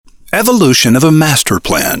Evolution of a Master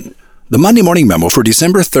Plan. The Monday Morning Memo for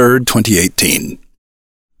December 3rd, 2018.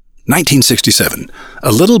 1967.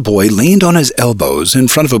 A little boy leaned on his elbows in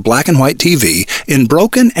front of a black and white TV in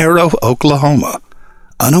Broken Arrow, Oklahoma,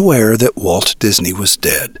 unaware that Walt Disney was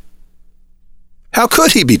dead. How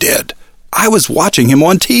could he be dead? I was watching him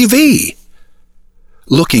on TV.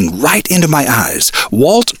 Looking right into my eyes,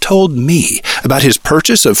 Walt told me about his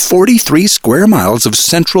purchase of 43 square miles of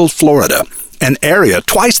Central Florida, an area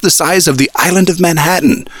twice the size of the island of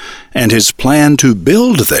Manhattan, and his plan to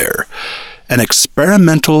build there an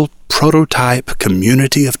experimental prototype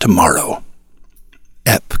community of tomorrow,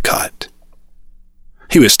 Epcot.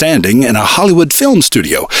 He was standing in a Hollywood film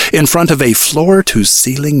studio in front of a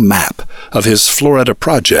floor-to-ceiling map of his Florida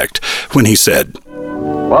project when he said,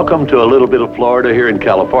 "Welcome to a little bit of Florida here in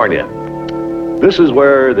California. This is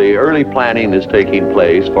where the early planning is taking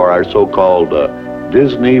place for our so-called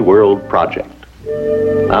Disney World project.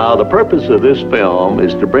 Now, the purpose of this film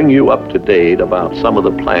is to bring you up to date about some of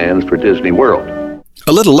the plans for Disney World."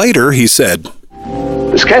 A little later, he said,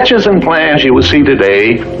 "The sketches and plans you will see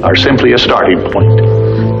today are simply a starting point,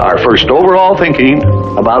 our first overall thinking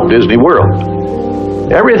about Disney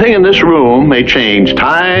World. Everything in this room may change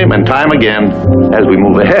time and time again as we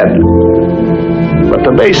move ahead. But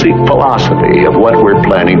the basic philosophy of what we're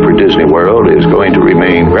planning for Disney World is going to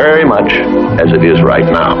remain very much as it is right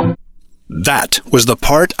now." That was the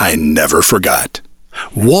part I never forgot.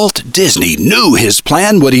 Walt Disney knew his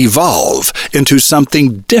plan would evolve into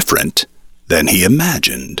something different than he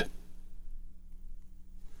imagined.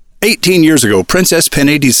 18 years ago, Princess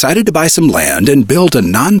Penny decided to buy some land and build a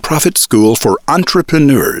nonprofit school for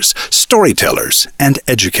entrepreneurs, storytellers, and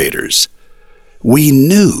educators. We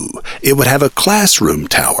knew it would have a classroom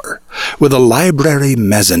tower with a library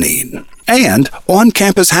mezzanine and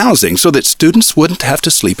on-campus housing so that students wouldn't have to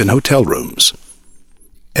sleep in hotel rooms.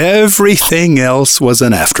 Everything else was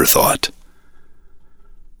an afterthought.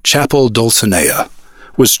 Chapel Dulcinea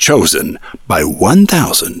was chosen by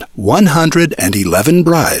 1,111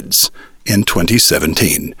 brides in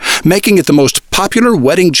 2017, making it the most popular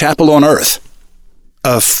wedding chapel on earth.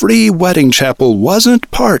 A free wedding chapel wasn't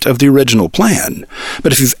part of the original plan,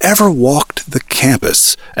 but if you've ever walked the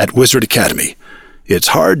campus at Wizard Academy, it's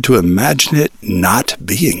hard to imagine it not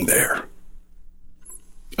being there.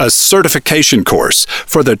 A certification course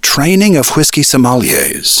for the training of whiskey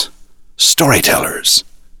sommeliers, storytellers,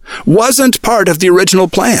 wasn't part of the original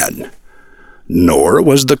plan, nor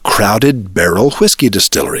was the Crowded Barrel Whiskey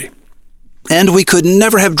Distillery. And we could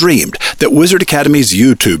never have dreamed that Wizard Academy's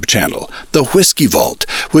YouTube channel, The Whiskey Vault,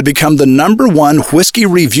 would become the #1 whiskey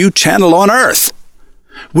review channel on earth.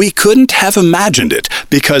 We couldn't have imagined it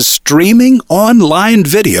because streaming online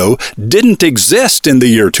video didn't exist in the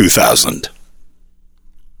year 2000.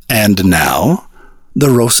 And now, the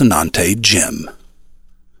Rocinante Gym.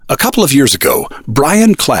 A couple of years ago,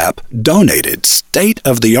 Brian Clapp donated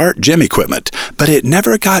state-of-the-art gym equipment, but it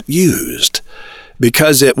never got used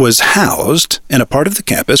because it was housed in a part of the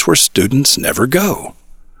campus where students never go.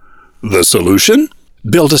 The solution?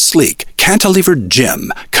 Build a sleek, cantilevered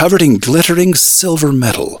gym covered in glittering silver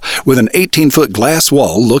metal with an 18-foot glass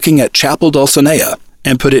wall looking at Chapel Dulcinea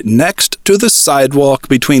and put it next to the sidewalk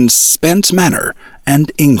between Spence Manor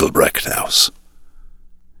and Engelbrecht House.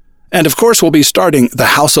 And of course, we'll be starting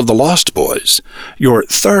the House of the Lost Boys, your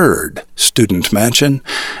third student mansion,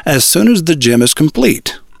 as soon as the gym is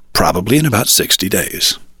complete, probably in about 60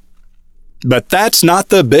 days. But that's not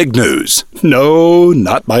the big news. No,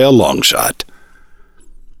 not by a long shot.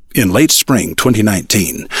 In late spring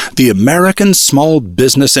 2019, the American Small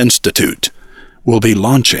Business Institute will be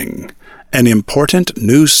launching an important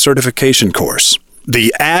new certification course,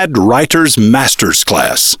 the Ad Writers Master's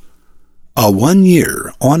Class, a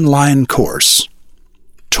 1-year online course,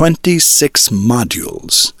 26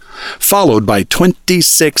 modules, followed by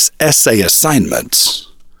 26 essay assignments,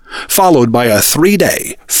 followed by a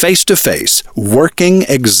 3-day face-to-face working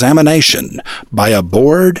examination by a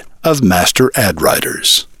board of master ad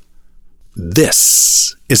writers.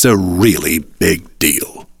 This is a really big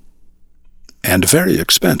deal and very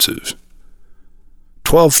expensive.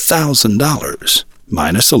 $12,000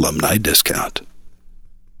 minus alumni discount.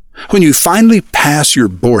 When you finally pass your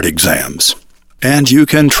board exams, and you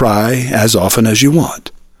can try as often as you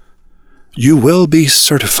want, you will be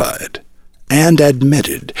certified and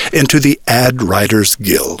admitted into the Ad Writers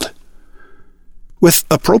Guild, with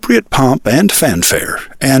appropriate pomp and fanfare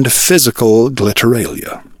and physical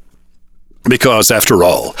glitteralia. Because, after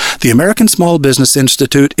all, the American Small Business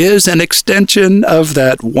Institute is an extension of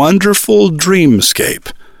that wonderful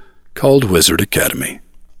dreamscape called Wizard Academy.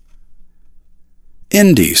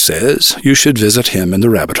 Indy says you should visit him in the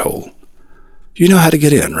rabbit hole. You know how to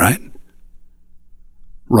get in, right?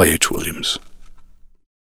 Roy H. Williams.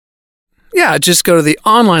 Yeah, just go to the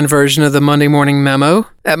online version of the Monday Morning Memo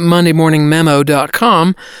at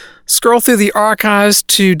mondaymorningmemo.com. Scroll through the archives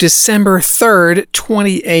to December 3rd,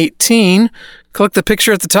 2018. Click the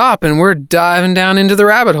picture at the top, and we're diving down into the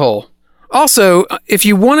rabbit hole. Also, if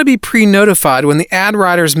you want to be pre-notified when the Ad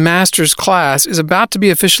Writers Masters class is about to be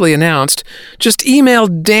officially announced, just email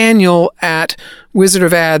Daniel at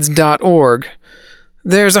wizardofads.org.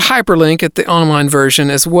 There's a hyperlink at the online version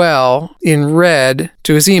as well, in red,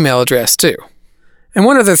 to his email address, too. And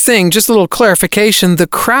one other thing, just a little clarification, the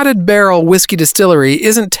Crowded Barrel Whiskey Distillery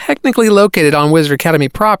isn't technically located on Wizard Academy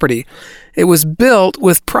property. It was built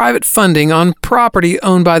with private funding on property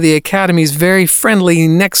owned by the Academy's very friendly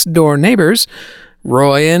next-door neighbors,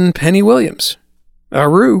 Roy and Penny Williams.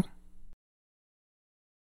 Aroo.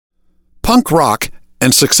 Punk rock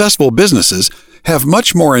and successful businesses have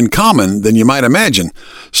much more in common than you might imagine,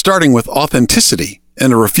 starting with authenticity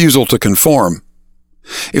and a refusal to conform.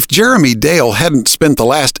 If Jeremy Dale hadn't spent the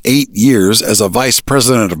last 8 years as a vice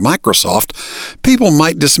president of Microsoft, people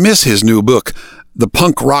might dismiss his new book, The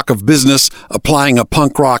Punk Rock of Business, Applying a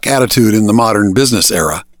Punk Rock Attitude in the Modern Business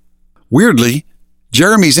Era. Weirdly,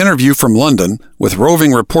 Jeremy's interview from London with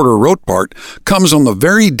roving reporter Rothbart comes on the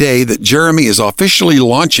very day that Jeremy is officially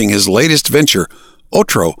launching his latest venture,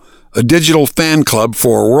 Otro, a digital fan club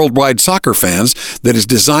for worldwide soccer fans that is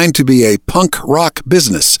designed to be a punk rock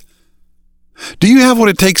business. Do you have what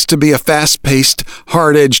it takes to be a fast-paced,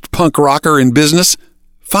 hard-edged punk rocker in business?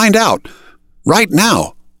 Find out right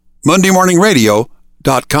now.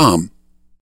 MondayMorningRadio.com.